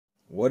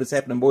What is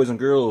happening, boys and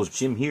girls?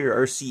 Jim here,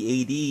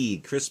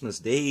 RCAD, Christmas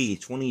Day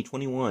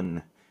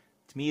 2021.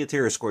 Tamiya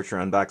Terra Scorcher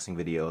unboxing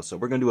video. So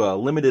we're going to do a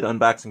limited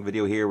unboxing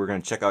video here. We're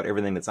going to check out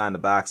everything that's on the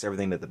box,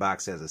 everything that the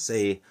box has to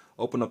say,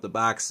 open up the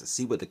box,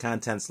 see what the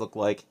contents look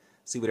like,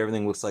 see what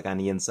everything looks like on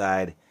the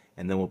inside,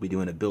 and then we'll be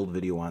doing a build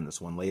video on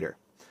this one later.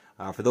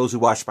 For those who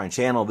watch my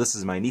channel, this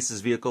is my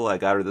niece's vehicle. I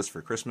got her this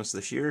for Christmas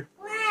this year.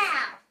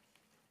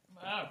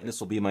 And this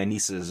will be my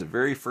niece's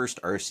very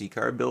first RC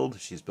car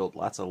build. She's built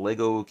lots of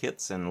Lego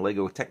kits and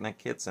Lego Technic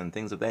kits and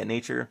things of that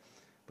nature,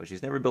 but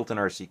she's never built an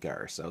RC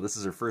car. So this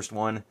is her first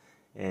one,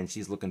 and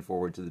she's looking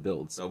forward to the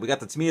build. So we got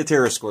the Tamiya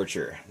Terra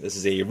Scorcher. This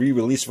is a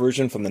re-release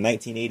version from the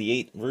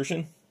 1988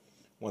 version.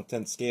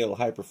 1/10 scale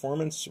high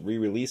performance,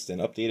 re-released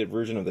and updated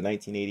version of the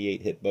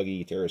 1988 hit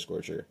buggy Terra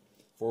Scorcher.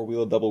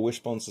 4-wheel double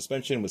wishbone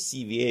suspension with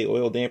CVA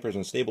oil dampers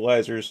and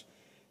stabilizers,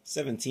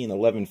 17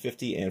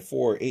 1150 and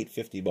 4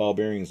 850 ball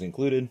bearings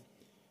included.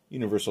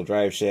 Universal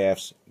drive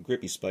shafts,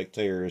 grippy spike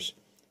tires,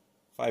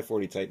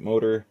 540 type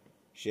motor,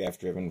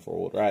 shaft-driven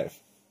 4-wheel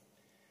drive.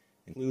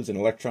 Includes an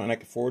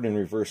electronic forward and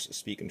reverse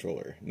speed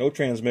controller. No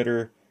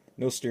transmitter,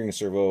 no steering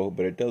servo,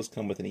 but it does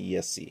come with an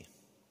ESC.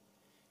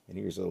 And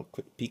here's a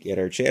quick peek at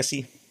our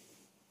chassis.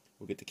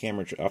 We'll get the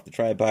camera off the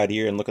tripod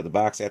here and look at the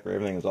box after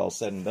everything is all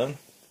said and done.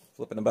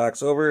 Flipping the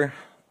box over,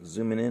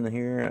 zooming in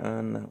here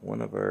on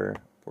one of our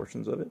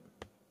portions of it.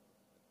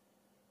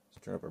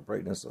 Let's turn up our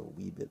brightness a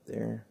wee bit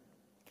there.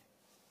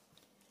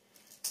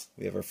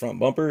 We have our front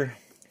bumper,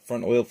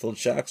 front oil-filled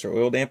shocks or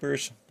oil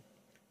dampers,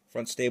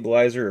 front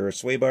stabilizer or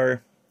sway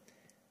bar,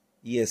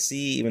 ESC,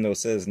 even though it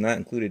says not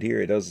included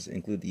here, it does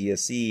include the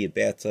ESC, a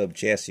bathtub,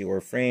 chassis,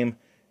 or frame,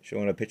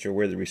 showing a picture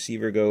where the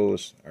receiver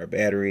goes, our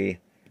battery,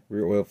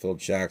 rear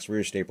oil-filled shocks,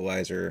 rear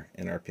stabilizer,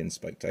 and our pin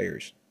spike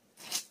tires.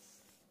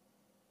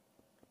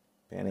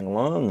 Panning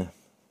along.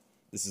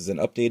 This is an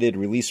updated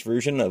release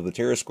version of the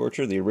Terra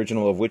Scorcher, the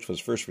original of which was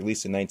first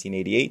released in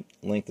 1988.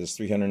 Length is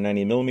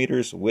 390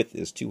 millimeters, width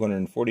is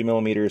 240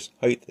 millimeters,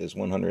 height is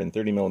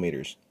 130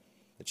 millimeters.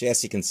 The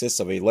chassis consists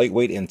of a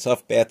lightweight and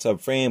tough bathtub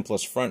frame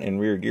plus front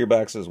and rear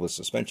gearboxes with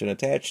suspension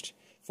attached.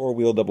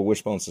 4-wheel double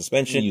wishbone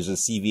suspension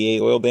uses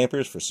CVA oil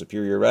dampers for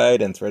superior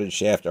ride and threaded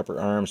shaft upper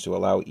arms to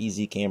allow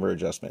easy camber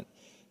adjustment.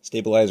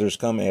 Stabilizers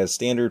come as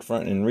standard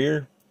front and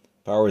rear.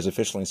 Power is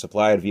efficiently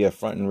supplied via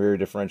front and rear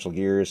differential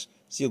gears,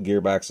 sealed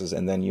gearboxes,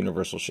 and then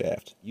universal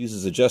shaft.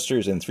 Uses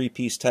adjusters and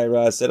 3-piece tie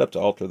rod setup to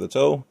alter the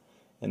toe,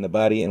 and the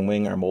body and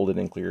wing are molded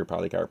in clear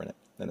polycarbonate.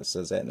 And it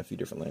says that in a few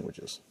different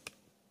languages.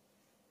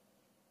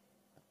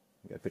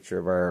 We got a picture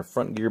of our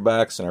front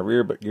gearbox and our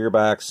rear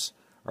gearbox,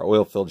 our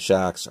oil-filled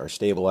shocks, our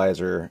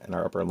stabilizer, and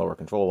our upper and lower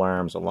control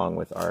arms, along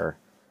with our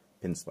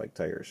pin spike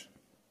tires.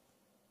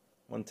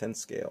 1/10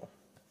 scale.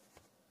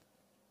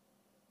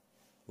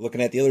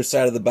 Looking at the other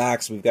side of the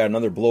box, we've got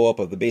another blow-up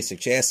of the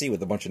basic chassis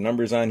with a bunch of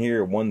numbers on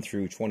here, 1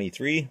 through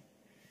 23.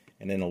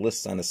 And then a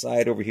list on the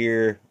side over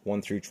here,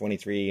 1 through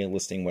 23,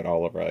 listing what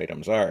all of our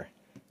items are.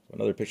 So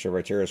another picture of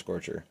our Terra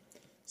Scorcher.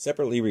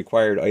 Separately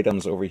required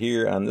items over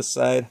here on this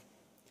side.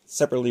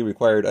 Separately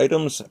required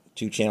items,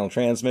 2-channel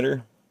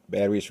transmitter,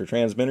 batteries for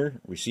transmitter,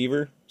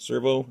 receiver,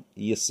 servo,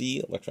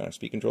 ESC, electronic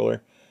speed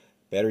controller,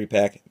 battery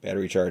pack,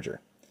 battery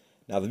charger.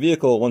 Now the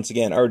vehicle, once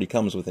again, already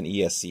comes with an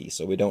ESC,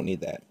 so we don't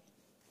need that.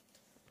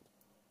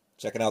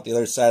 Checking out the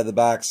other side of the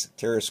box,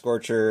 Terra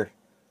Scorcher,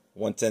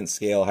 1/10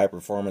 scale, high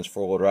performance,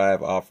 4-wheel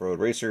drive, off-road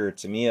racer,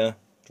 Tamiya,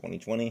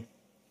 2020.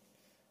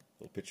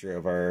 Little picture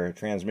of our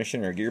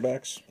transmission or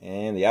gearbox.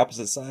 And the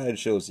opposite side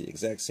shows the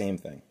exact same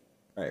thing.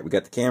 Alright, we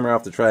got the camera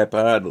off the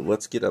tripod.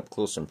 Let's get up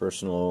close and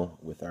personal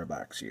with our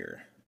box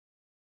here.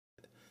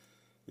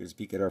 Here's a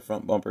peek at our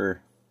front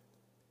bumper,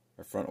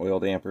 our front oil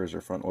dampers,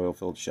 our front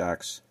oil-filled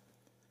shocks,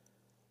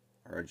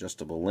 our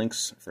adjustable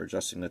links for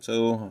adjusting the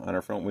toe on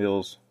our front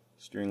wheels,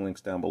 steering links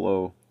down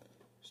below,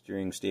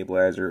 steering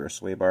stabilizer or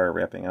sway bar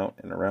wrapping out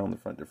and around the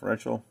front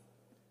differential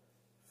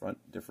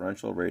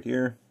right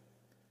here,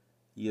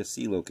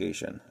 ESC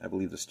location. I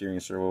believe the steering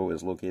servo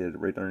is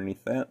located right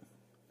underneath that.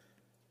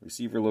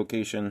 Receiver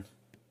location,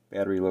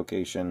 battery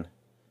location,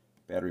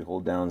 battery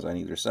hold downs on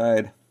either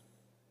side,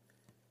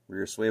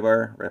 rear sway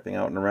bar wrapping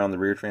out and around the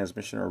rear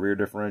transmission or rear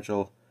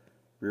differential,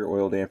 rear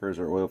oil dampers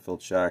or oil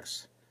filled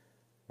shocks,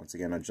 once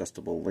again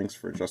adjustable links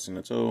for adjusting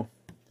the toe,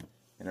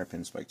 and our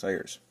pin spike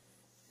tires.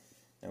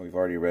 Now we've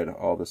already read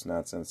all this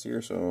nonsense here,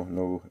 so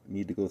no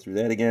need to go through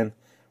that again.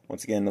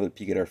 Once again, another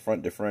peek at our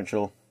front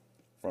differential,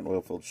 front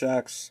oil-filled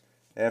shocks,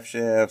 half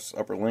shafts,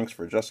 upper links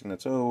for adjusting the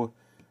toe,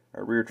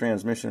 our rear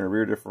transmission or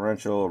rear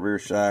differential, rear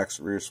shocks,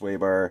 rear sway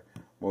bar,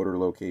 motor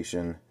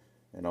location,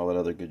 and all that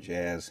other good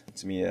jazz.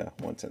 Tamiya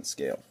 1/10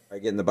 scale. All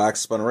right, getting the box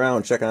spun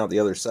around, checking out the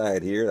other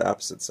side here, the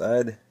opposite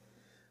side.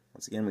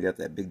 Once again, we got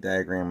that big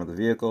diagram of the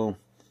vehicle.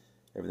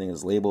 Everything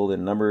is labeled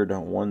and numbered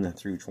 1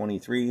 through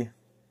 23.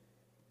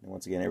 And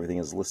once again, everything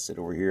is listed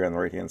over here on the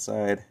right-hand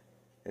side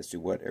as to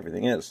what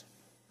everything is.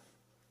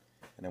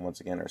 And then once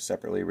again, our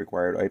separately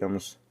required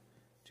items,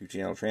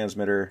 2-channel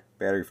transmitter,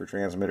 battery for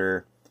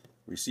transmitter,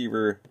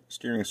 receiver,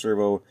 steering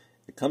servo.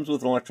 It comes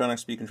with an electronic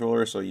speed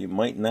controller, so you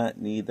might not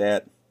need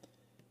that.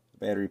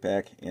 battery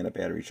pack, and a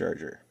battery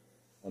charger.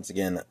 Once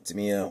again,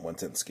 Tamiya,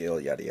 1/10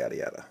 scale, yada yada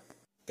yada.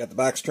 Got the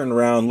box turned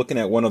around, looking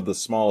at one of the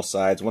small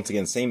sides. Once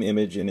again, same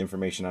image and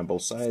information on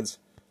both sides.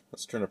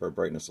 Let's turn up our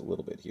brightness a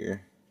little bit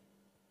here.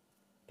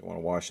 Don't want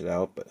to wash it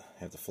out, but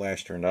have the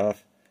flash turned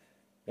off.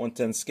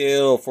 1/10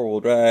 scale,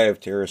 4-wheel drive,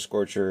 Terra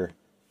Scorcher,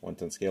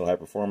 1/10 scale high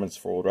performance,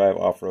 4-wheel drive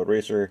off-road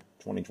racer,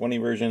 2020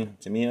 version,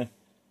 Tamiya.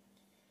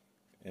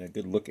 And a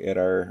good look at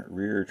our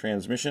rear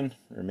transmission,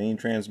 or main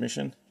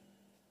transmission.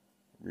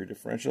 Rear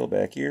differential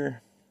back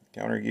here,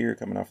 counter gear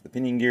coming off the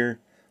pinion gear,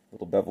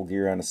 little bevel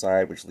gear on the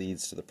side which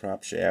leads to the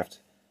prop shaft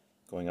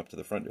going up to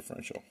the front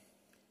differential.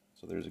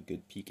 So there's a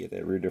good peek at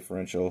that rear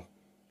differential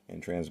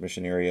and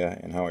transmission area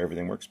and how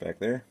everything works back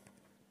there.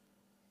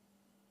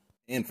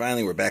 And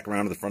finally, we're back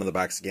around to the front of the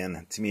box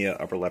again. Tamiya,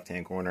 upper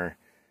left-hand corner.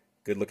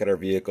 Good look at our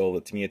vehicle,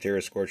 the Tamiya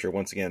Terra Scorcher.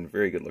 Once again,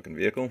 very good looking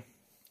vehicle.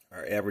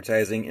 Our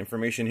advertising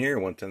information here,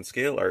 1/10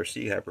 scale,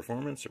 RC high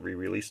performance. We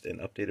released an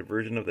updated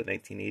version of the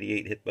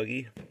 1988 hit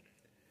buggy.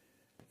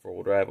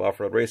 4-wheel drive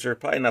off-road racer.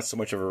 Probably not so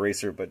much of a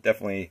racer, but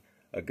definitely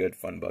a good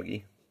fun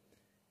buggy.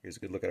 Here's a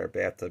good look at our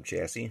bathtub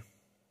chassis.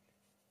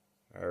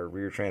 Our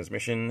rear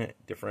transmission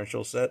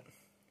differential set,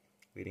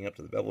 leading up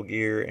to the bevel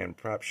gear and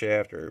prop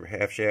shaft or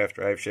half shaft,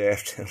 drive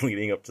shaft,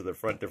 leading up to the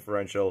front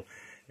differential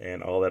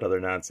and all that other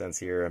nonsense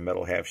here.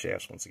 Metal half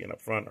shafts once again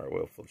up front, our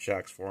oil-filled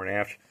shocks fore and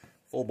aft,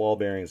 full ball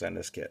bearings on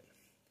this kit.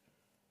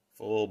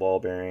 Full ball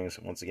bearings,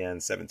 once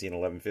again 17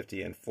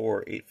 1150 and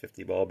 4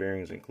 850 ball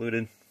bearings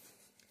included.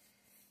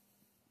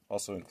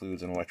 Also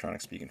includes an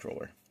electronic speed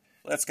controller.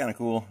 Well, that's kind of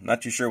cool.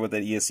 Not too sure what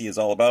that ESC is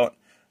all about.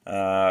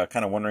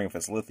 Kind of wondering if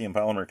it's lithium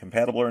polymer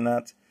compatible or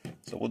not.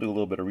 So we'll do a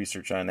little bit of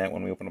research on that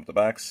when we open up the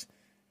box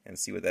and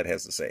see what that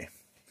has to say.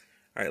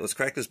 Alright, let's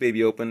crack this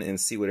baby open and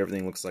see what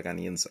everything looks like on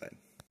the inside.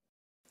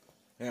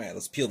 Alright,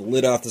 let's peel the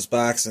lid off this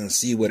box and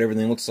see what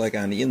everything looks like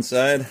on the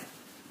inside.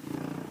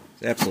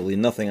 There's absolutely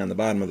nothing on the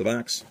bottom of the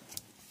box.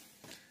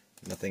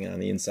 Nothing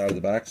on the inside of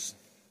the box.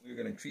 We're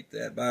going to treat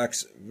that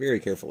box very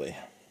carefully.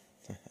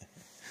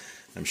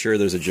 I'm sure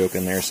there's a joke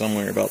in there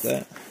somewhere about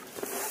that.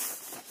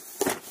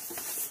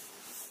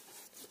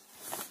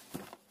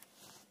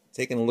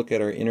 Taking a look at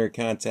our inner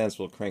contents,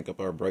 we'll crank up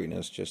our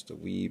brightness just a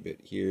wee bit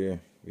here.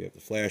 We have the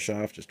flash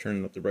off, just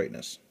turning up the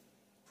brightness.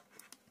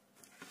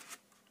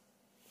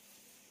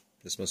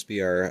 This must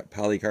be our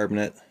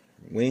polycarbonate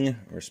wing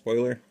or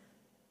spoiler.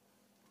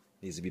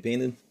 Needs to be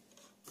painted.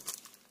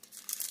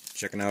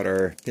 Checking out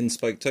our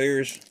pinspike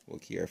tires. We'll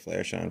key our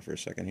flash on for a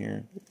second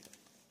here.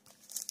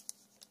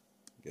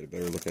 Get a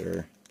better look at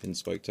our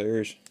pinspike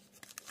tires.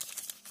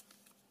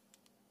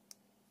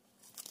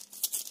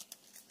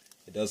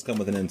 It does come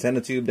with an antenna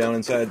tube down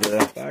inside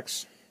the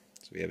box,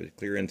 so we have a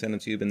clear antenna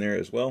tube in there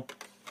as well.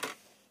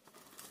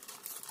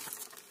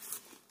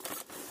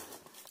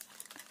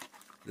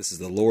 This is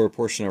the lower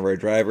portion of our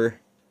driver,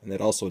 and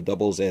that also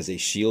doubles as a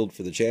shield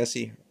for the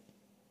chassis,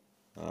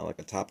 like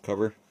a top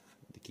cover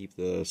to keep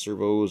the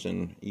servos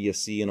and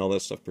ESC and all that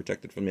stuff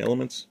protected from the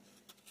elements.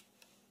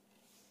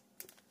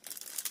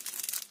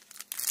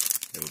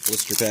 We have a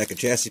blister pack of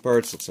chassis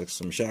parts, looks like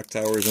some shock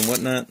towers and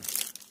whatnot.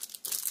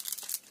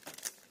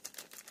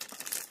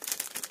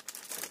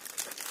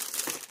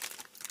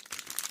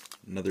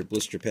 Another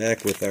blister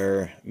pack with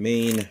our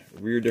main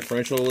rear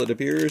differential, it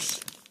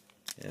appears,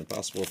 and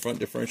possible front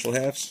differential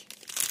halves.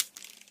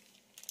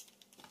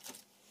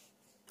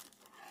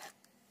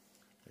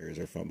 There's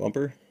our front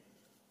bumper.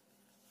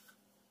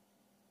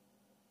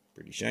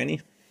 Pretty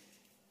shiny.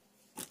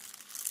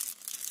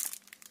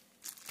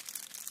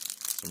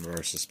 Some of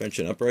our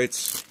suspension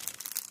uprights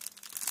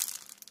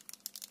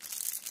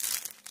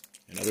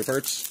and other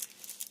parts.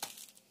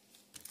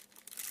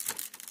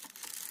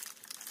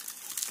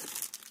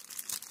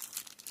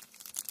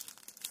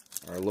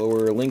 Our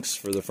lower links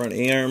for the front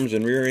A-arms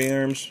and rear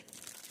A-arms,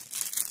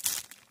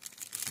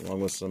 along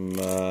with some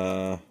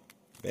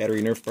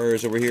battery Nerf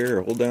bars over here,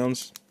 or hold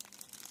downs,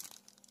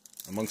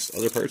 amongst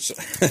other parts.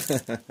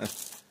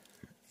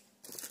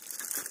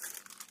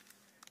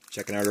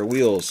 Checking out our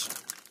wheels.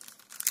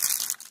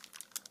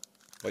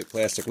 White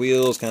plastic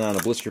wheels, kind of on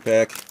a blister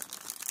pack.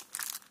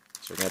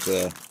 So we're going to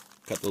have to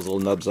cut those little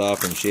nubs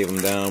off and shave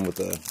them down with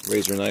a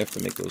razor knife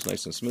to make those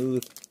nice and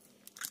smooth.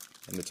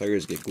 And the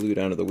tires get glued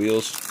onto the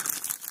wheels.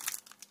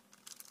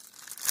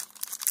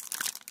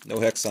 No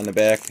hex on the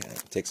back.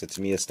 It takes a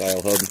Tamiya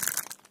style hub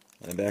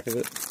on the back of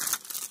it.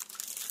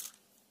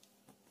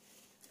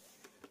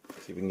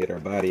 See if we can get our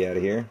body out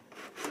of here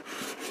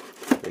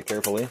very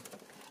carefully.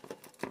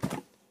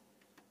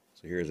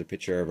 So here's a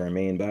picture of our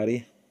main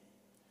body.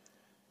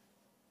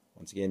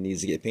 Once again,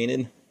 needs to get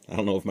painted. I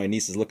don't know if my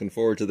niece is looking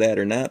forward to that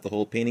or not, the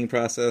whole painting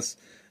process.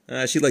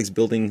 She likes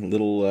building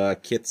little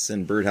kits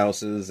and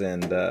birdhouses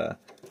and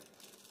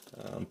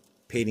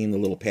painting the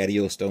little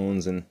patio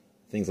stones and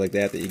things like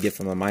that you get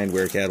from a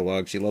Mindware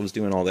catalog. She loves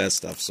doing all that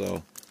stuff,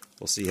 so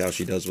we'll see how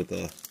she does with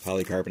the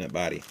polycarbonate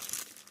body.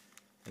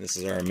 And this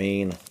is our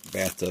main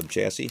bathtub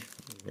chassis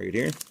right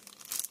here.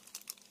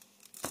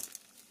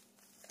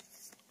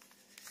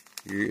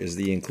 Here is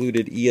the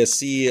included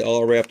ESC,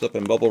 all wrapped up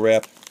in bubble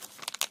wrap.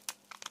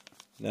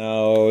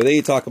 Now,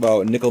 they talk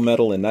about nickel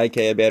metal and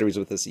NiCad batteries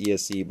with this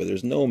ESC, but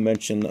there's no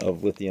mention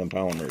of lithium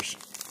polymers.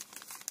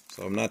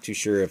 So I'm not too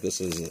sure if this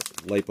is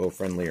LiPo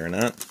friendly or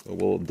not, but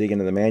we'll dig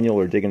into the manual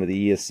or dig into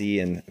the ESC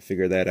and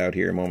figure that out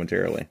here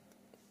momentarily.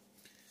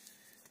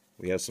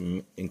 We have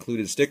some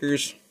included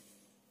stickers,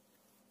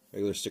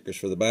 regular stickers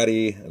for the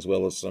body, as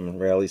well as some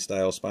rally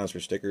style sponsor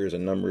stickers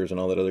and numbers and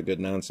all that other good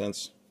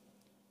nonsense.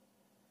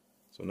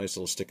 So nice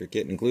little sticker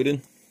kit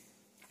included.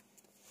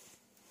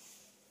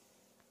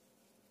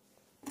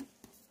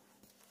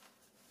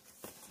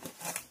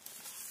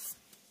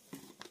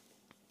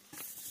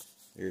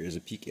 Here is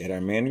a peek at our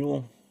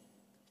manual.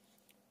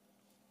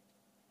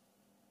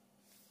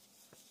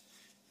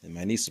 And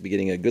my niece will be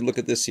getting a good look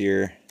at this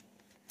here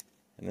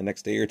in the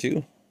next day or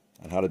two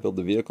on how to build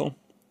the vehicle.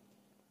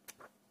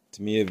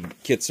 Tamiya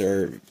kits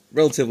are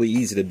relatively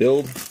easy to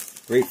build,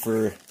 great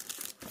for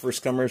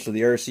first comers to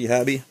the RC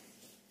hobby.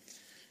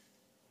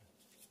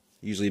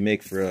 Usually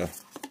make for a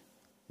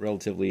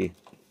relatively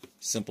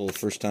simple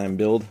first time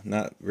build,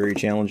 not very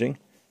challenging.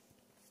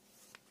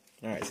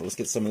 Alright, so let's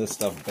get some of this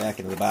stuff back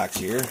into the box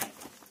here.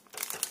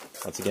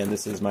 Once again,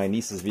 this is my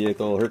niece's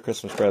vehicle, her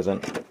Christmas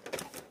present. So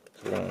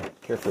we're going to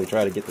carefully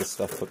try to get this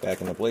stuff put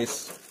back into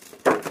place.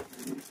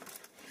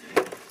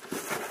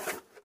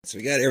 So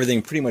we got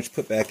everything pretty much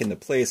put back into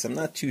place. I'm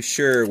not too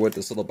sure what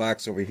this little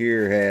box over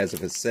here has,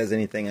 if it says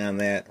anything on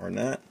that or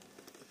not.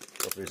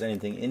 So if there's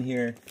anything in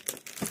here,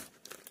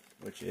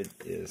 which it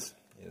is.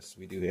 Yes,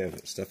 we do have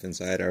stuff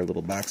inside our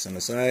little box on the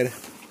side.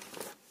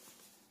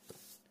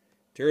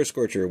 Terra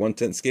Scorcher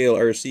 1/10 scale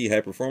RC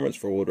high performance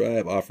 4-wheel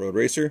drive off-road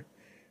racer.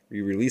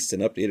 We released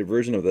an updated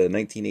version of the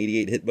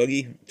 1988 hit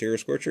buggy, Terra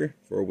Scorcher,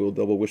 4-wheel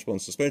double wishbone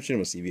suspension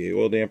with CVA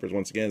oil dampers,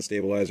 once again,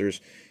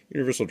 stabilizers,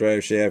 universal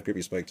drive shaft,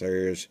 grippy spike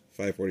tires,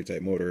 540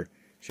 type motor,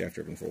 shaft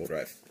driven 4-wheel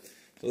drive.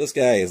 So this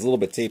guy is a little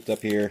bit taped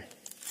up here.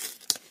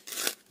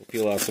 We'll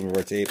peel off some of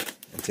our tape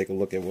and take a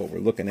look at what we're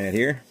looking at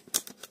here.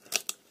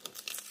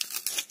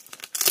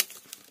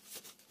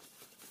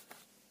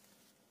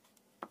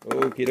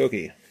 Okie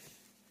dokie.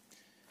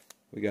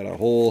 We got a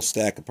whole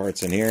stack of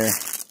parts in here.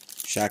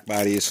 Shock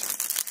bodies,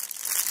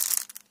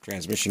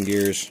 transmission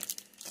gears,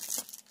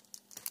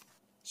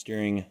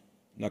 steering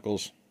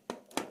knuckles,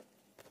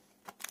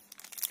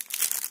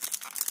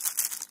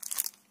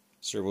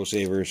 servo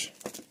savers,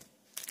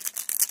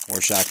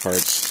 more shock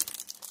parts,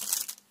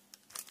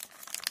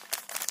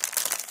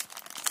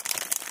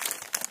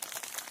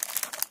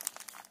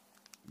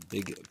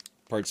 big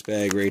parts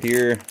bag right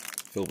here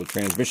filled with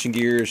transmission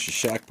gears,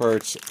 shock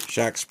parts,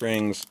 shock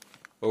springs,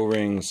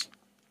 O-rings,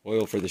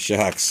 oil for the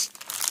shocks,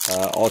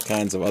 all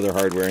kinds of other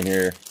hardware in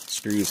here,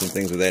 screws and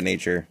things of that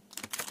nature.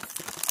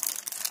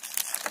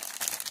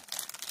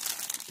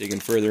 Digging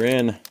further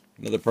in,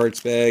 another parts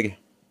bag,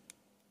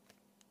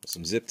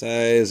 some zip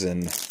ties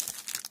and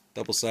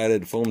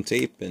double-sided foam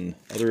tape and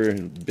other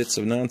bits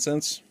of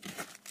nonsense.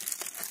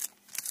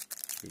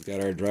 We've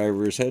got our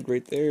driver's head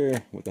right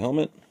there with the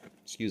helmet.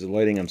 Excuse the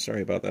lighting, I'm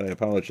sorry about that, I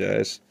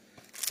apologize.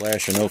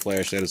 Flash or no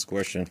flash, that is the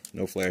question.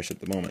 No flash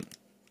at the moment.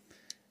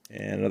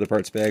 And another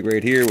parts bag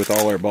right here with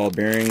all our ball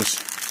bearings,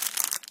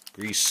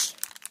 grease,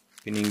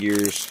 pinion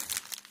gears,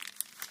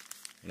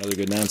 and other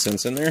good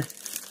nonsense in there.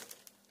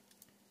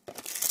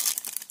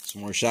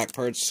 Some more shock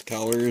parts,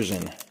 collars,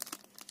 and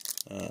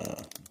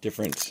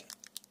different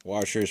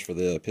washers for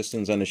the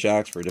pistons on the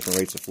shocks for different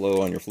rates of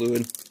flow on your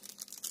fluid.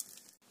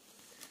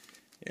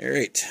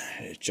 Alright,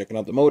 checking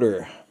out the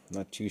motor.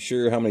 Not too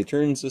sure how many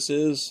turns this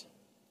is.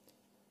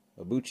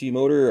 A Bucci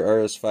motor,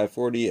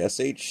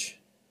 RS540SH,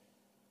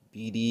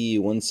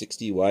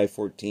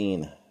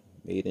 BD160Y14,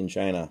 made in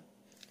China.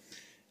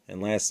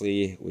 And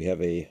lastly, we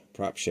have a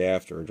prop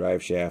shaft or a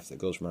drive shaft that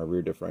goes from our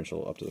rear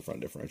differential up to the front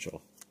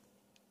differential.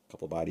 A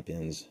couple body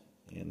pins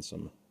and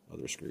some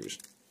other screws.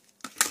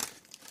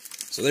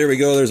 So there we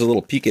go, there's a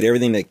little peek at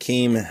everything that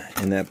came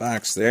in that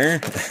box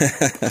there.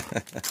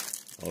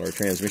 All our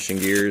transmission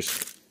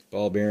gears,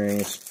 ball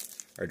bearings,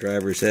 our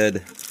driver's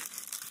head,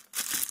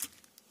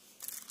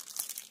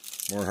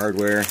 more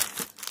hardware,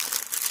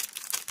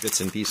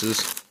 bits and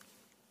pieces.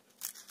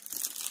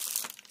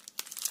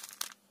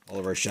 All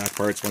of our shock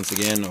parts, once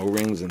again,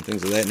 O-rings and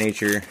things of that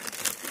nature.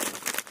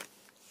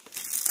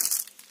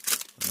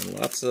 And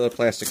lots of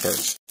plastic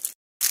parts.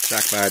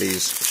 Shock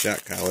bodies,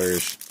 shock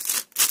collars,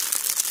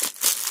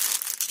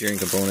 steering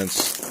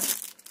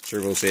components,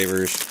 servo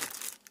savers.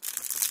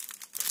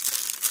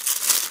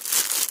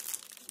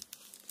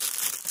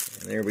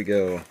 And there we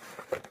go.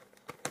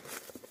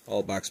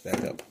 All boxed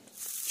back up.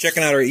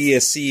 Checking out our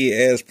ESC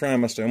as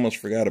promised. I almost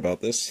forgot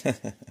about this.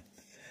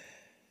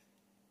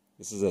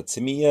 This is a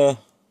Tamiya.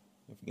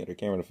 If we get our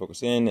camera to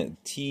focus in,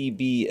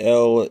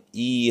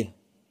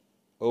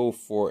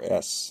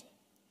 TBLE04S.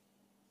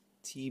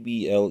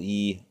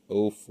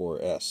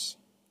 TBLE04S.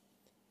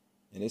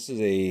 And this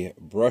is a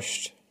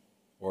brushed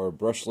or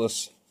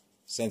brushless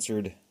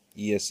censored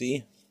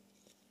ESC.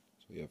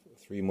 So we have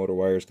 3 motor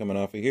wires coming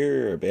off of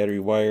here, a battery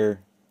wire,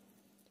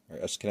 our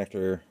S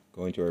connector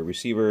going to our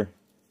receiver,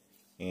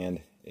 and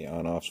a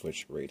on-off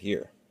switch right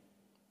here.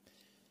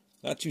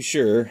 Not too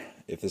sure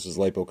if this is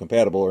LiPo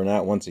compatible or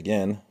not once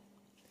again.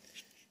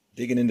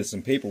 Digging into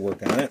some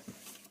paperwork on it.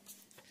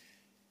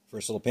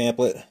 First little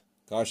pamphlet.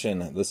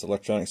 Caution, this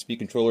electronic speed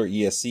controller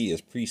ESC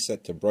is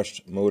preset to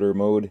brushed motor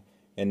mode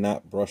and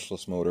not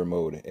brushless motor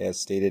mode, as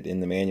stated in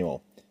the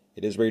manual.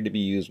 It is ready to be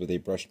used with a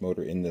brushed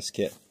motor in this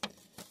kit.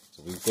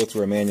 So if we go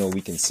through our manual,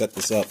 we can set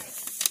this up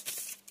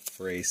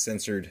for a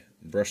censored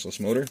brushless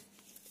motor.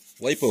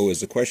 LiPo is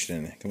the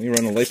question. Can we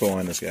run a LiPo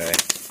on this guy?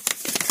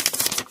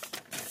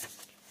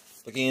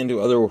 Looking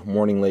into other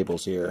warning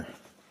labels here.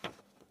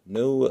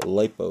 No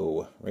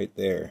LiPo right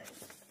there.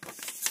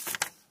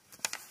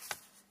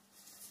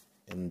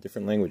 In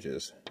different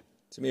languages.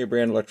 Tamiya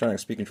brand electronic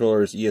speed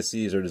controllers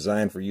ESCs are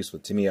designed for use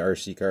with Tamiya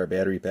RC car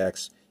battery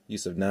packs.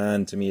 Use of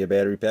non-Tamiya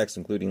battery packs,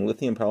 including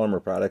lithium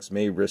polymer products,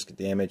 may risk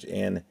damage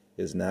and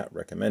is not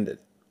recommended.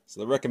 So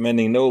they're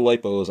recommending no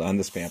LiPos on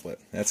this pamphlet.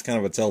 That's kind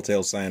of a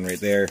telltale sign right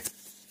there.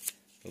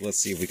 But let's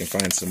see if we can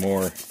find some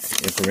more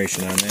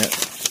information on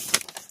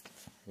that.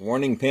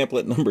 Warning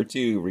pamphlet number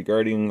 2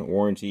 regarding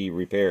warranty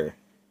repair.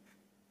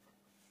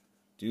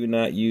 Do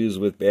not use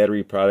with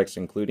battery products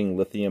including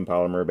lithium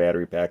polymer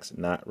battery packs,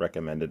 not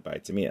recommended by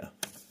Tamiya.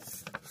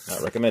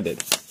 Not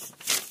recommended.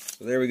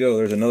 So there we go,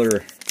 there's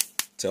another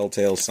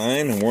telltale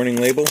sign, a warning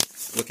label.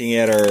 Looking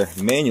at our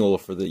manual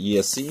for the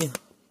ESC,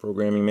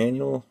 programming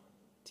manual,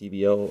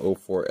 TBL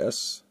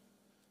 04S,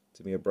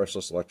 Tamiya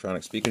brushless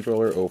electronic speed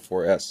controller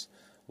 04S.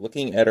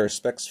 Looking at our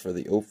specs for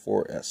the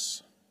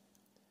 04S.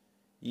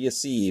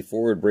 ESC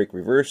forward brake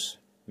reverse,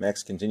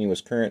 max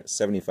continuous current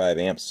 75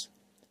 amps.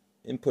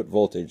 Input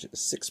voltage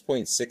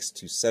 6.6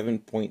 to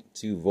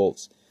 7.2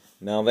 volts.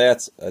 Now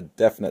that's a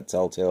definite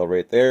telltale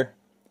right there.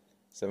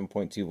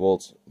 7.2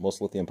 volts. Most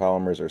lithium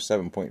polymers are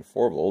 7.4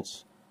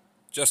 volts.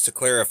 Just to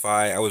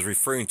clarify, I was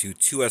referring to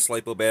 2S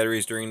LiPo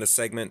batteries during this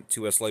segment.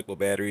 2S LiPo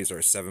batteries are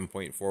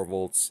 7.4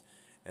 volts.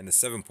 And the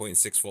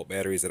 7.6 volt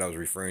batteries that I was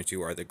referring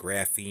to are the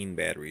graphene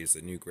batteries,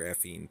 the new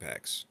graphene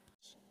packs.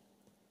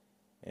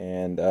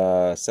 And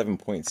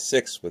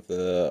 7.6 with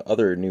the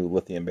other new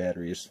lithium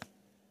batteries.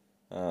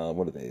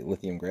 What are they?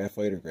 Lithium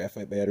graphite or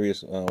graphite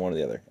batteries? One or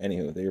the other.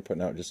 Anywho, they're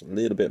putting out just a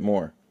little bit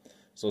more.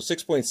 So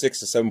 6.6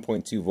 to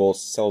 7.2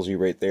 volts tells you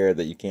right there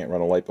that you can't run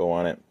a LiPo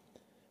on it.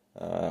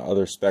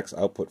 Other specs: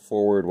 output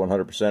forward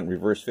 100%,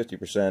 reverse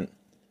 50%.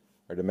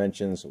 Our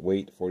dimensions: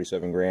 weight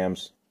 47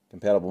 grams.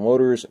 Compatible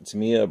motors: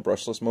 Tamiya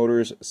brushless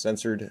motors,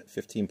 censored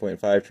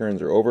 15.5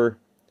 turns or over.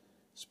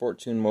 Sport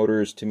tune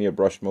motors: Tamiya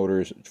brushed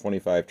motors,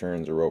 25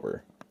 turns or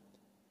over.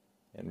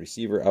 And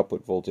receiver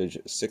output voltage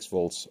 6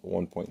 volts,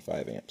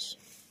 1.5 amps.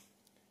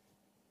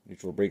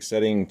 Neutral brake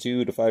setting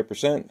 2 to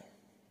 5%.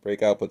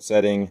 Brake output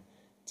setting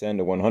 10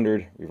 to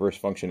 100. Reverse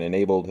function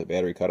enabled.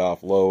 Battery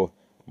cutoff low.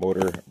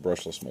 Motor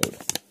brushless mode.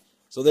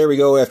 So there we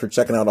go. After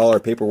checking out all our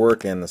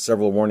paperwork and the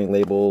several warning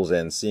labels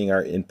and seeing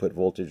our input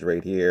voltage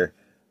right here,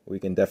 we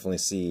can definitely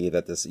see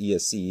that this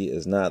ESC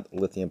is not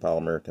lithium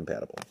polymer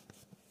compatible.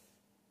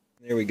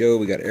 There we go.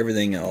 We got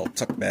everything all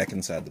tucked back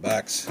inside the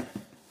box.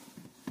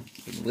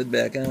 Put the lid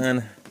back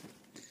on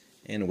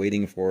and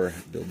waiting for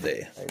build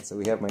day. Alright, so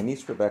we have my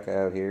niece Rebecca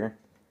out here.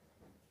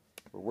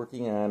 We're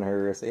working on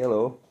her, say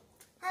hello.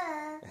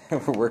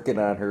 Hello. We're working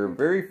on her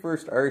very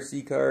first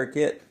RC car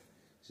kit.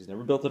 She's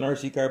never built an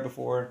RC car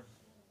before.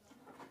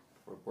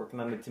 We're working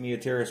on the Tamiya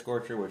Terra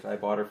Scorcher, which I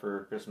bought her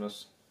for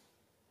Christmas.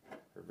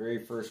 Her very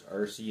first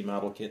RC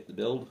model kit to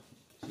build.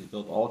 She's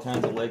built all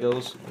kinds of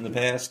Legos in the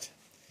past.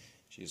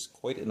 She's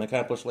quite an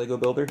accomplished Lego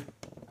builder.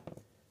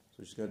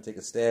 So she's going to take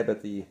a stab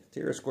at the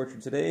Terra Scorcher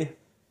today.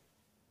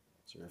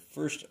 It's her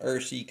first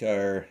RC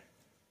car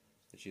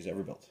that she's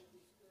ever built.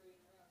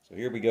 So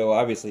here we go,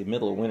 obviously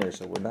middle of winter,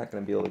 so we're not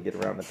going to be able to get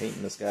around to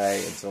painting this guy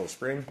until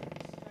spring.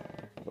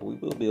 But we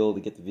will be able to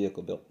get the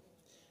vehicle built.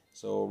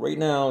 So right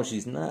now,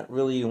 she's not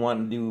really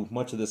wanting to do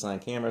much of this on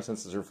camera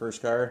since it's her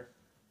first car.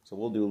 So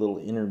we'll do a little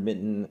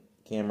intermittent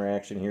camera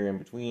action here in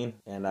between.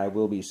 And I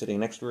will be sitting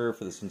next to her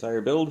for this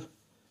entire build.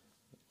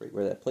 Right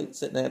where that plate's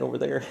sitting at over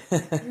there.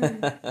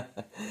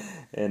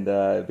 And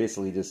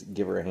basically just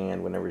give her a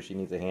hand whenever she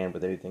needs a hand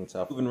with anything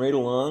tough. Moving right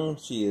along,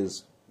 she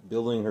is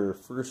building her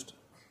first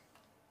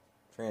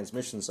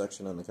transmission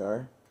section on the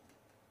car.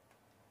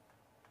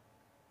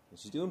 And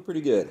she's doing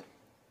pretty good.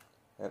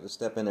 I have to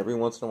step in every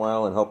once in a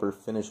while and help her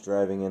finish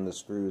driving in the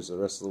screws the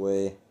rest of the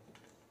way.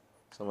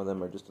 Some of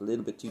them are just a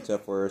little bit too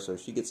tough for her, so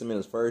she gets them in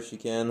as far as she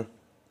can.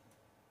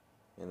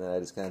 And then I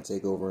just kind of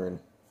take over and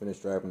finish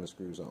driving the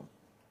screws on.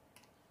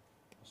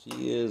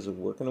 She is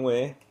working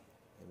away,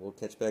 and we'll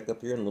catch back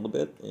up here in a little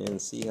bit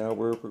and see how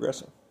we're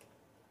progressing.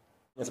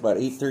 It's about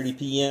 8:30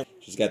 p.m.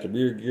 She's got the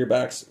rear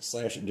gearbox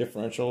slash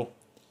differential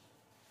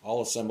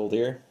all assembled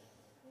here.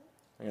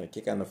 I'm going to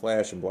kick on the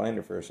flash and blind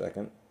her for a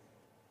second.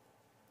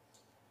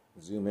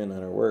 Zoom in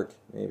on her work,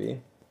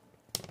 maybe.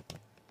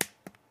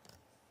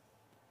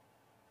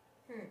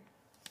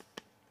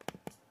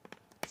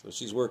 So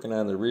she's working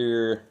on the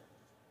rear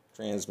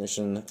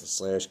transmission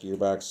slash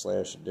gearbox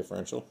slash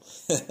differential.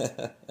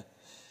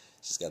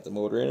 She's got the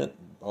motor in it,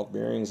 all the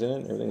bearings in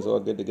it, everything's all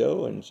good to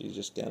go, and she's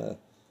just kind of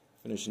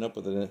finishing up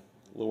with a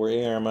lower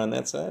A-arm on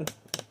that side.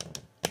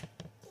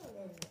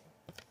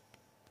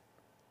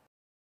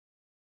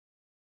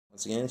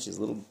 Once again, she's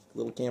a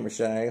little camera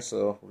shy,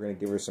 so we're going to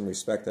give her some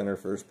respect on her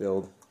first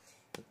build.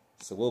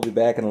 So we'll be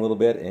back in a little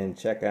bit and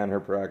check on her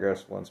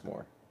progress once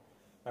more.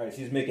 Alright,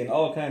 she's making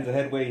all kinds of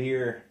headway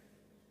here.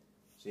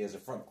 She has the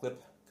front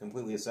clip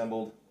completely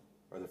assembled,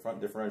 or the front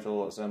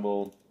differential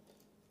assembled,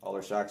 all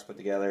her shocks put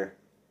together.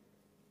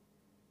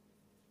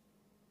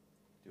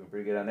 Doing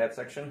pretty good on that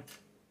section.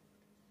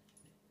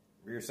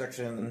 Rear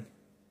section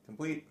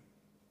complete.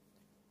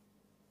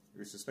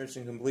 Rear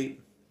suspension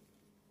complete.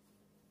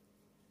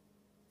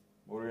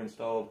 Motor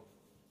installed.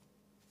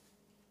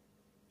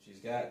 She's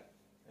got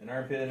an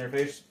armpit in her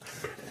face.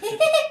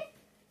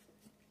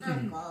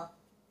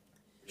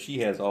 She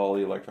has all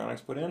the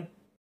electronics put in.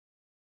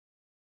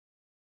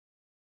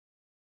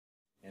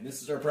 And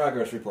this is our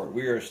progress report.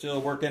 We are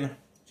still working.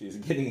 She's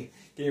getting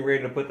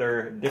ready to put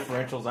their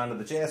differentials onto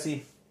the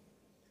chassis.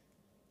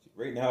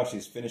 Right now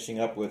she's finishing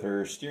up with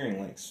her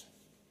steering links.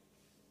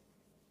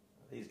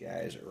 These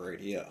guys are right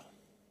here.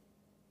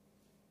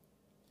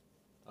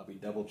 I'll be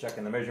double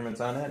checking the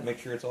measurements on that, make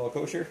sure it's all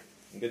kosher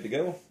and good to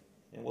go.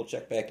 And we'll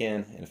check back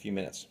in a few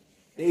minutes.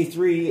 Day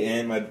 3,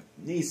 and my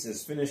niece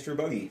has finished her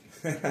buggy.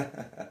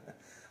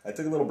 I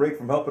took a little break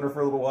from helping her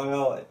for a little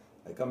while.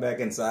 I come back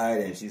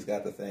inside and she's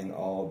got the thing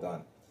all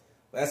done.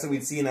 Last thing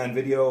we'd seen on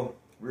video,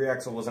 rear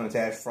axle wasn't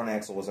attached, front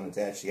axle wasn't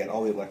attached. She had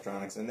all the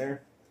electronics in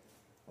there.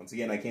 Once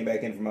again, I came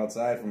back in from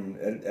outside from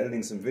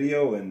editing some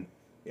video, and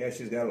yeah,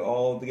 she's got it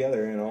all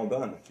together and all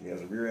done. She has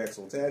a rear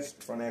axle attached,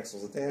 the front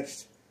axle's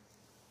attached,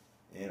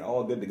 and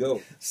all good to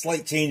go.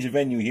 Slight change of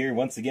venue here.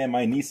 Once again,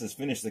 my niece has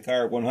finished the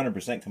car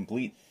 100%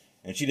 complete,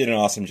 and she did an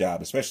awesome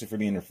job, especially for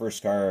being her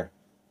first car.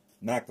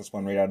 Knocked this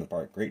one right out of the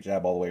park. Great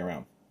job all the way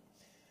around.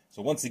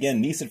 So once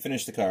again, niece had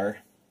finished the car.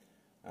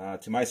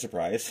 To my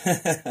surprise.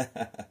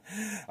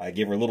 I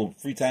gave her a little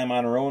free time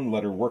on her own,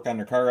 let her work on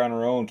her car on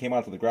her own, came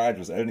out to the garage,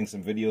 was editing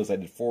some videos. I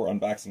did 4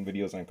 unboxing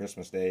videos on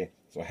Christmas Day,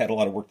 so I had a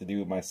lot of work to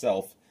do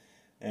myself.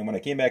 And when I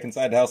came back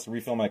inside the house to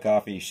refill my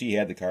coffee, she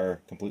had the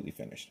car completely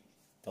finished.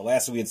 The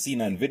last we had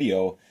seen on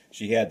video,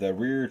 she had the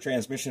rear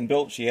transmission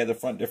built, she had the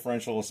front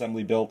differential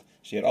assembly built,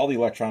 she had all the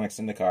electronics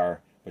in the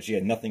car, but she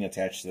had nothing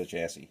attached to the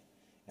chassis.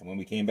 And when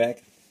we came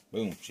back,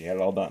 boom, she had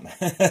it all done.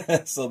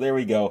 So there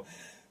we go.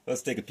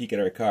 Let's take a peek at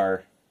our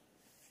car.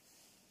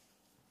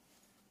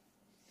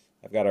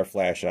 I've got our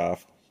flash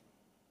off.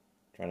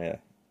 Trying to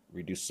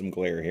reduce some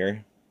glare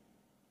here.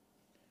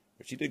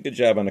 But she did a good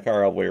job on the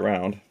car all the way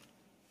around.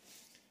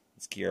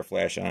 Let's key our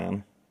flash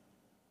on.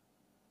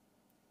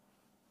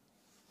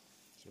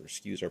 So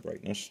excuse our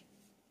brightness.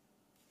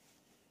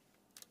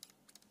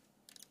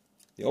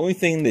 The only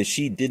thing that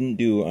she didn't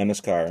do on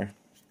this car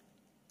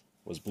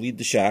was bleed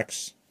the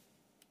shocks.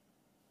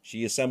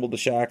 She assembled the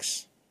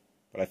shocks,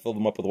 but I filled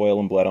them up with oil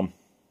and bled them.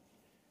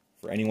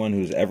 For anyone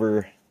who's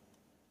ever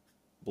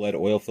bled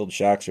oil-filled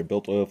shocks or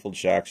built oil-filled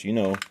shocks, you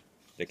know that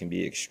it can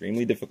be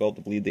extremely difficult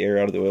to bleed the air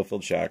out of the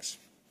oil-filled shocks.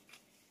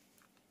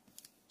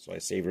 So I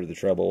saved her the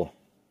trouble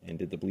and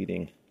did the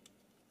bleeding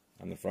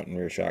on the front and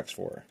rear shocks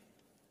for her.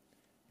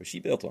 But she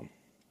built them.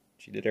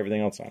 She did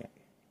everything else on it.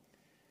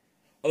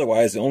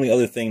 Otherwise, the only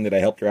other thing that I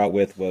helped her out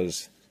with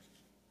was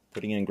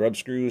putting in grub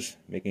screws,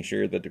 making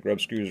sure that the grub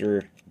screws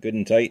are good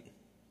and tight,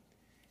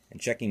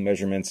 and checking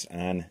measurements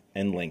on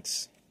end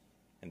links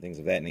and things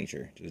of that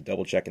nature. Just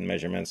double checking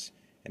measurements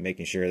and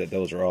making sure that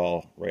those are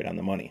all right on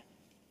the money.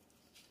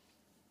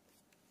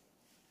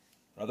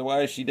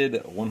 Otherwise, she did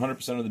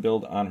 100% of the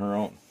build on her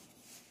own.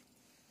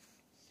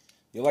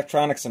 The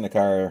electronics in the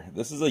car,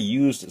 this is a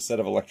used set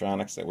of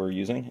electronics that we're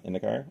using in the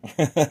car.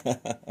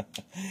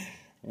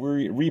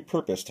 We're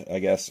repurposed, I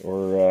guess,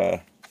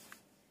 or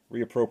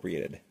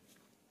reappropriated.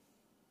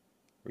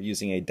 We're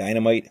using a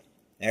Dynamite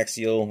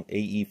Axial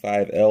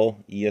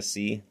AE5L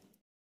ESC.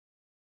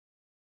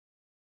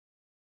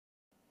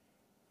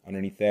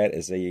 Underneath that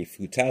is a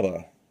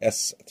Futaba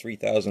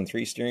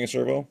S3003 steering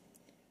servo,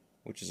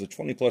 which is a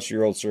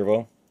 20-plus-year-old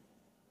servo.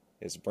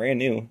 It's brand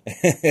new.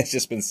 It's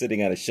just been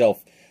sitting on a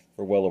shelf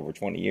for well over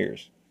 20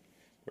 years.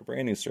 A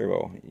brand new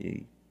servo.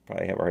 You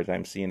probably have a hard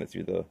time seeing it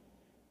through the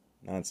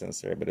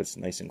nonsense there, but it's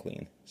nice and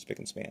clean, spick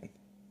and span.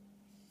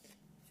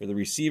 For the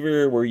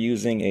receiver, we're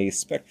using a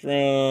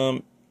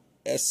Spectrum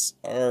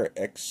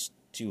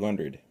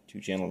SRX200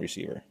 2-channel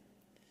receiver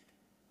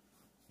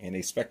and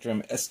a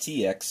Spectrum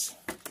STX2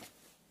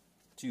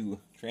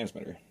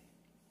 transmitter.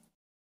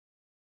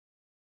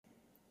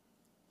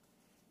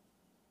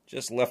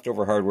 Just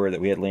leftover hardware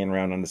that we had laying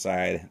around on the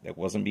side that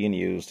wasn't being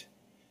used,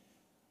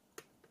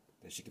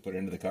 that she could put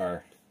into the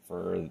car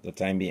for the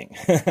time being,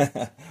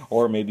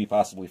 or maybe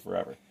possibly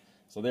forever.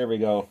 So there we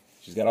go.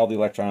 She's got all the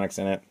electronics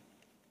in it.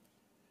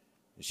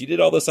 She did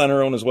all this on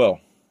her own as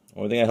well. The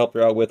only thing I helped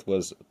her out with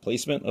was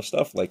placement of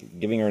stuff, like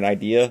giving her an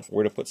idea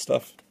where to put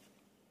stuff,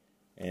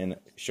 and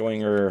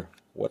showing her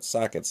what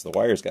sockets the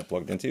wires got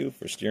plugged into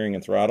for steering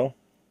and throttle.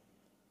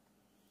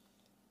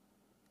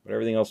 But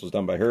everything else was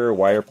done by her.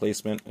 Wire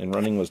placement and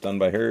running was done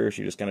by her.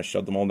 She just kind of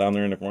shoved them all down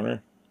there in the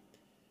corner.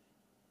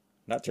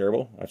 Not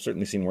terrible. I've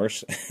certainly seen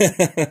worse.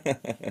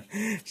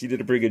 She did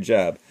a pretty good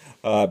job.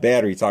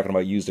 Battery, talking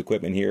about used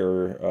equipment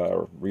here,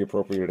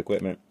 reappropriated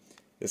equipment.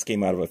 This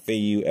came out of a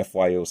Feiyu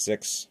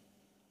FY06.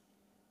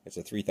 It's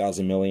a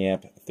 3000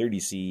 milliamp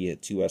 30C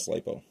 2S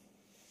LiPo.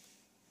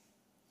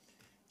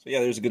 So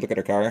yeah, there's a good look at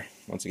our car.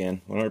 Once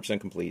again,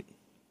 100% complete.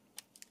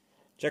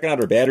 Checking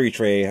out our battery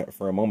tray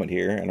for a moment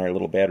here, and our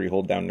little battery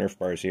hold down Nerf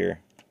bars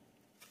here.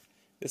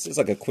 This is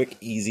like a quick,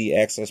 easy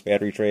access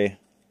battery tray.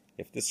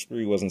 If this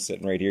screw wasn't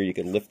sitting right here, you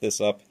could lift this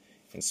up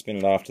and spin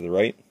it off to the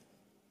right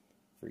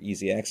for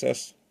easy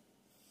access.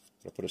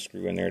 I'll put a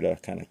screw in there to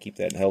kind of keep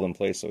that held in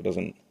place so it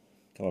doesn't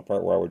come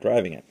apart while we're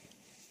driving it.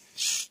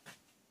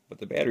 But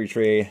the battery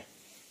tray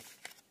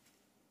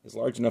is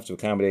large enough to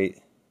accommodate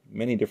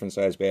many different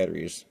size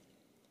batteries,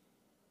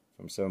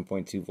 from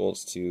 7.2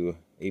 volts to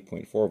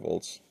 8.4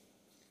 volts.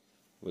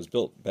 It was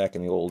built back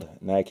in the old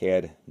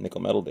NiCad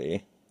nickel metal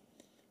day,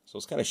 so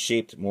it's kind of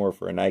shaped more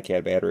for a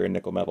NiCad battery or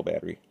nickel metal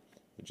battery,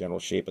 the general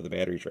shape of the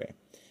battery tray.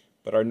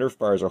 But our Nerf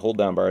bars, our hold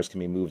down bars, can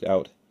be moved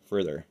out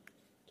further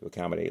to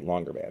accommodate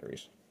longer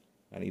batteries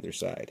on either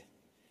side.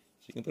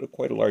 So you can put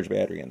quite a large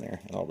battery in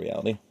there in all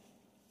reality.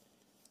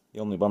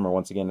 The only bummer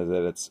once again is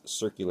that it's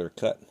circular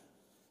cut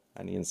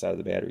on the inside of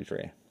the battery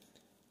tray.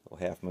 A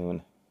little half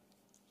moon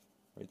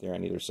right there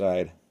on either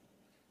side.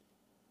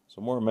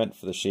 So more meant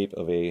for the shape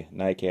of a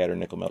NiCad or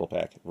nickel metal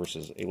pack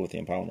versus a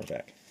lithium polymer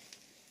pack.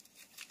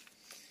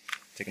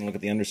 Taking a look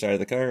at the underside of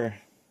the car.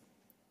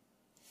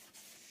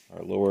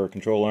 Our lower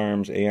control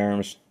arms,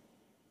 A-arms,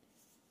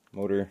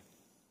 motor.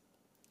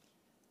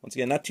 Once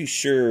again, not too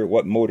sure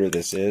what motor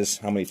this is,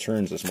 how many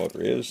turns this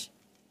motor is.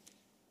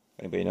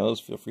 If anybody knows,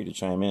 feel free to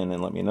chime in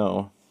and let me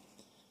know.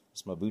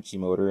 This Mabuchi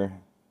motor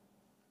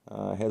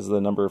has the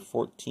number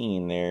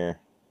 14 there.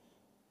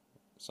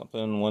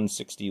 Something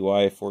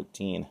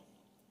 160Y14.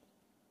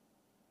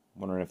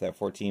 I'm wondering if that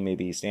 14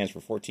 maybe stands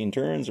for 14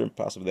 turns, or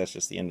possibly that's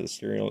just the end of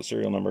the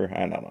serial number. I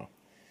don't know.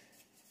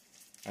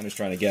 I'm just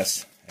trying to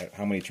guess at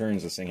how many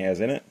turns this thing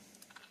has in it.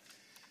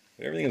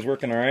 But everything is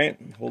working alright.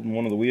 Holding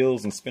one of the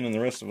wheels and spinning the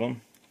rest of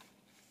them.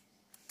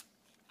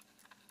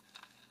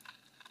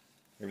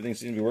 Everything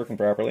seems to be working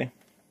properly.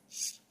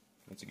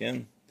 Once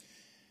again,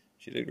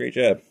 she did a great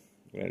job.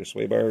 Looking at her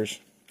sway bars.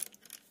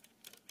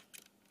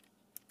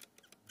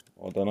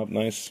 All done up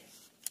nice.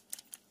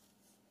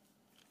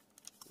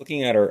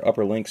 Looking at our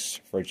upper links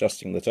for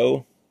adjusting the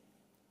toe,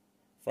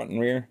 front and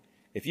rear.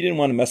 If you didn't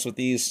want to mess with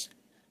these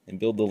and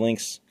build the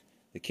links,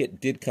 the kit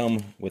did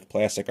come with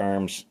plastic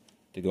arms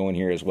to go in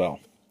here as well.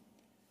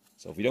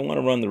 So if you don't want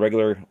to run the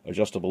regular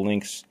adjustable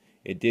links,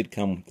 it did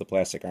come with the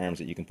plastic arms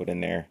that you can put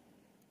in there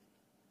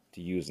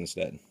to use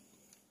instead.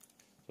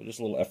 So just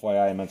a little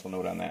FYI, mental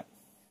note on that.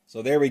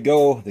 So there we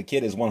go. The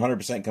kit is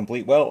 100%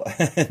 complete. Well,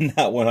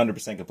 not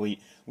 100%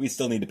 complete. We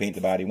still need to paint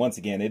the body. Once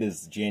again, it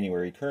is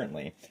January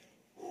currently.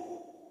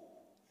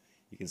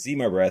 You can see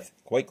my breath.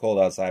 Quite cold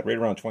outside. Right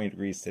around 20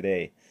 degrees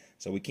today.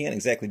 So we can't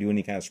exactly do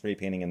any kind of spray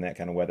painting in that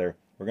kind of weather.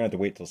 We're going to have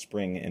to wait till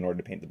spring in order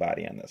to paint the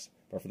body on this.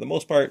 But for the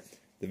most part,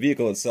 the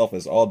vehicle itself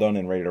is all done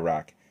and ready to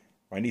rock.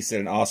 My niece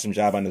did an awesome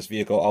job on this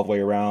vehicle all the way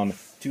around.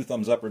 2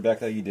 thumbs up,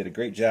 Rebecca. You did a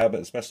great job,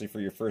 especially for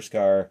your first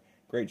car.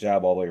 Great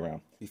job all the way around.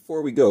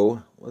 Before we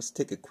go, let's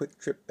take a quick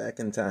trip back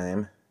in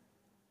time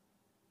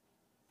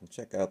and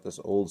check out this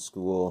old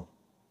school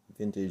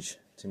vintage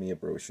Tamiya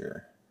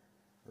brochure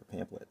or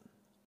pamphlet.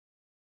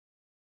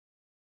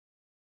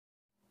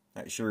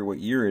 Not sure what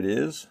year it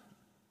is,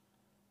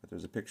 but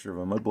there's a picture of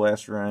a mud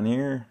blaster on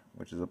here,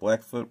 which is a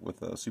Blackfoot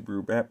with a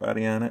Subaru bat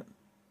body on it.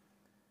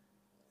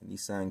 A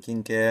Nissan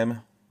King Cab.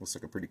 Looks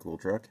like a pretty cool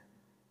truck.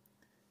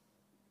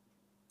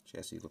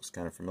 Chassis looks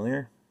kind of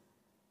familiar.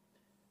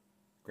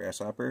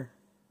 Grasshopper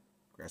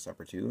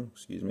 2,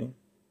 excuse me.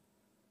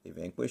 A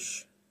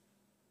Vanquish.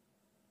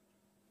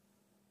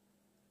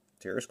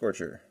 Terra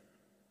Scorcher,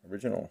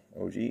 original,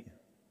 OG.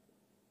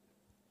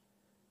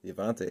 The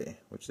Avante,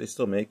 which they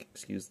still make,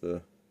 excuse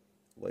the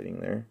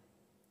lighting there,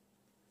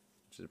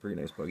 which is a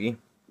pretty nice buggy.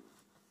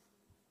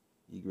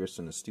 Egress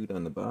and Astute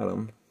on the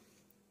bottom.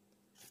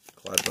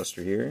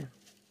 Clodbuster here.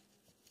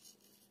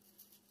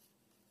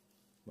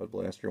 Mud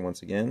Blaster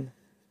once again.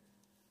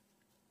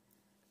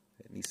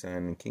 That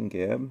Nissan King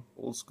Cab.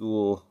 Old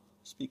school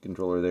speed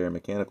controller there,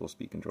 mechanical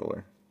speed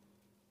controller.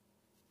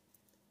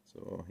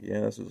 So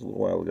yeah, this was a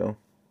little while ago.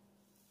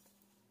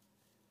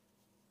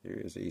 There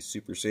is a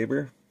Super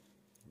Saber.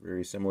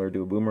 Very similar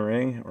to a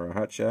Boomerang or a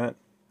Hot Shot.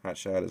 Hot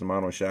Shot is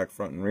monoshock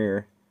front and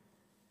rear.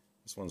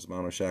 This one's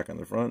monoshock on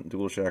the front,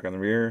 dual shock on the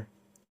rear.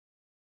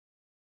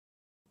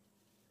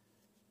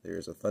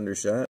 There's a Thunder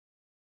Shot.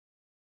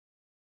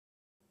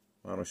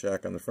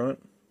 Monoshock on the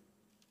front.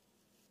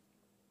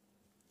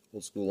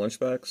 Old school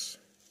lunchbox.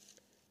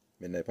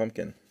 Midnight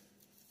Pumpkin.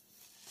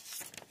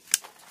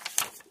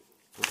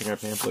 Flipping our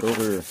pamphlet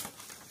over.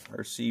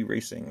 RC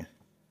Racing.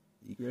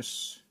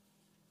 Egress.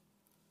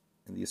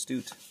 And the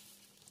Astute.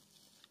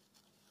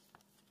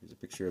 Here's a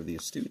picture of the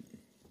Astute.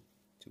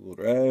 2-wheel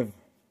drive.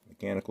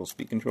 Mechanical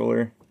speed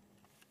controller.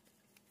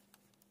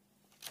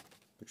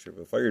 Picture of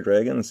a Fire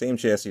Dragon. Same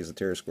chassis as the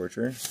Terra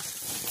Scorcher.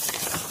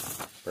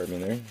 Pardon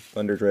me there.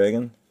 Thunder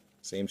Dragon.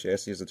 Same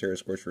chassis as the Terra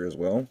Scorcher as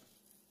well.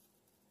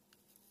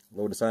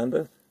 Lotus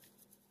Honda.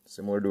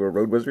 Similar to a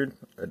Road Wizard,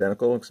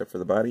 identical except for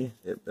the body.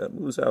 It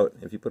moves out.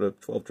 If you put a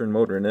 12-turn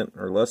motor in it,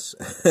 or less,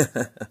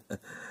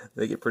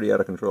 they get pretty out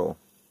of control.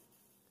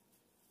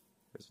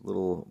 There's a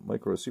little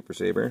micro Super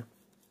Saber.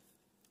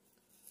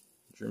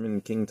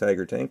 German King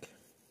Tiger tank.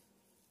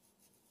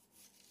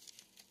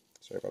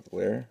 Sorry about the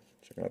glare.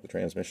 Checking out the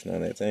transmission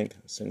on that tank.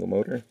 Single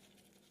motor.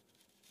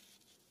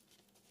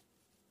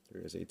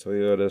 There is a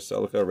Toyota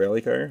Celica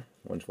rally car,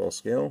 1/12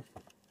 scale.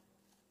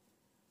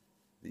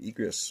 The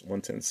Egris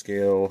 1/10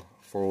 scale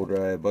 4-wheel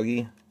drive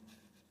buggy.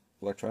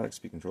 Electronic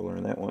speed controller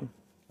in that one.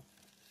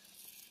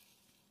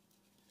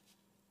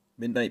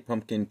 Midnight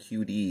Pumpkin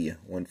QD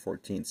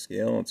 1/14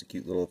 scale. It's a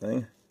cute little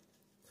thing.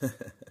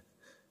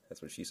 That's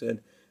what she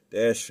said.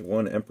 Dash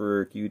 1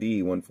 Emperor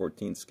QD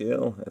 1/14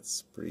 scale.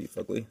 That's pretty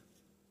fugly.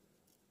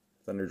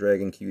 Thunder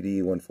Dragon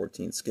QD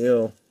 1/14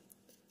 scale.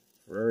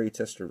 Ferrari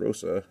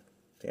Testarossa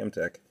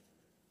Tamtec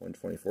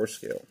 1/24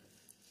 scale.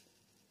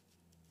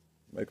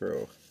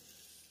 Micro.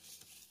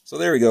 So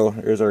there we go.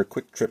 There's our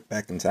quick trip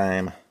back in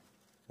time.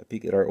 A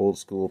peek at our old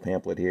school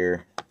pamphlet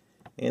here.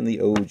 And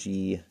the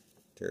OG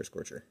Terra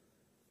Scorcher.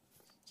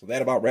 So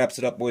that about wraps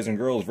it up, boys and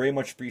girls. Very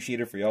much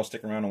appreciated for y'all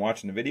sticking around and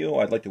watching the video.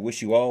 I'd like to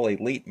wish you all a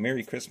late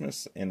Merry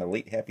Christmas and a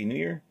late Happy New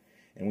Year.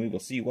 And we will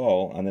see you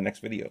all on the next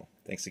video.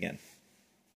 Thanks again.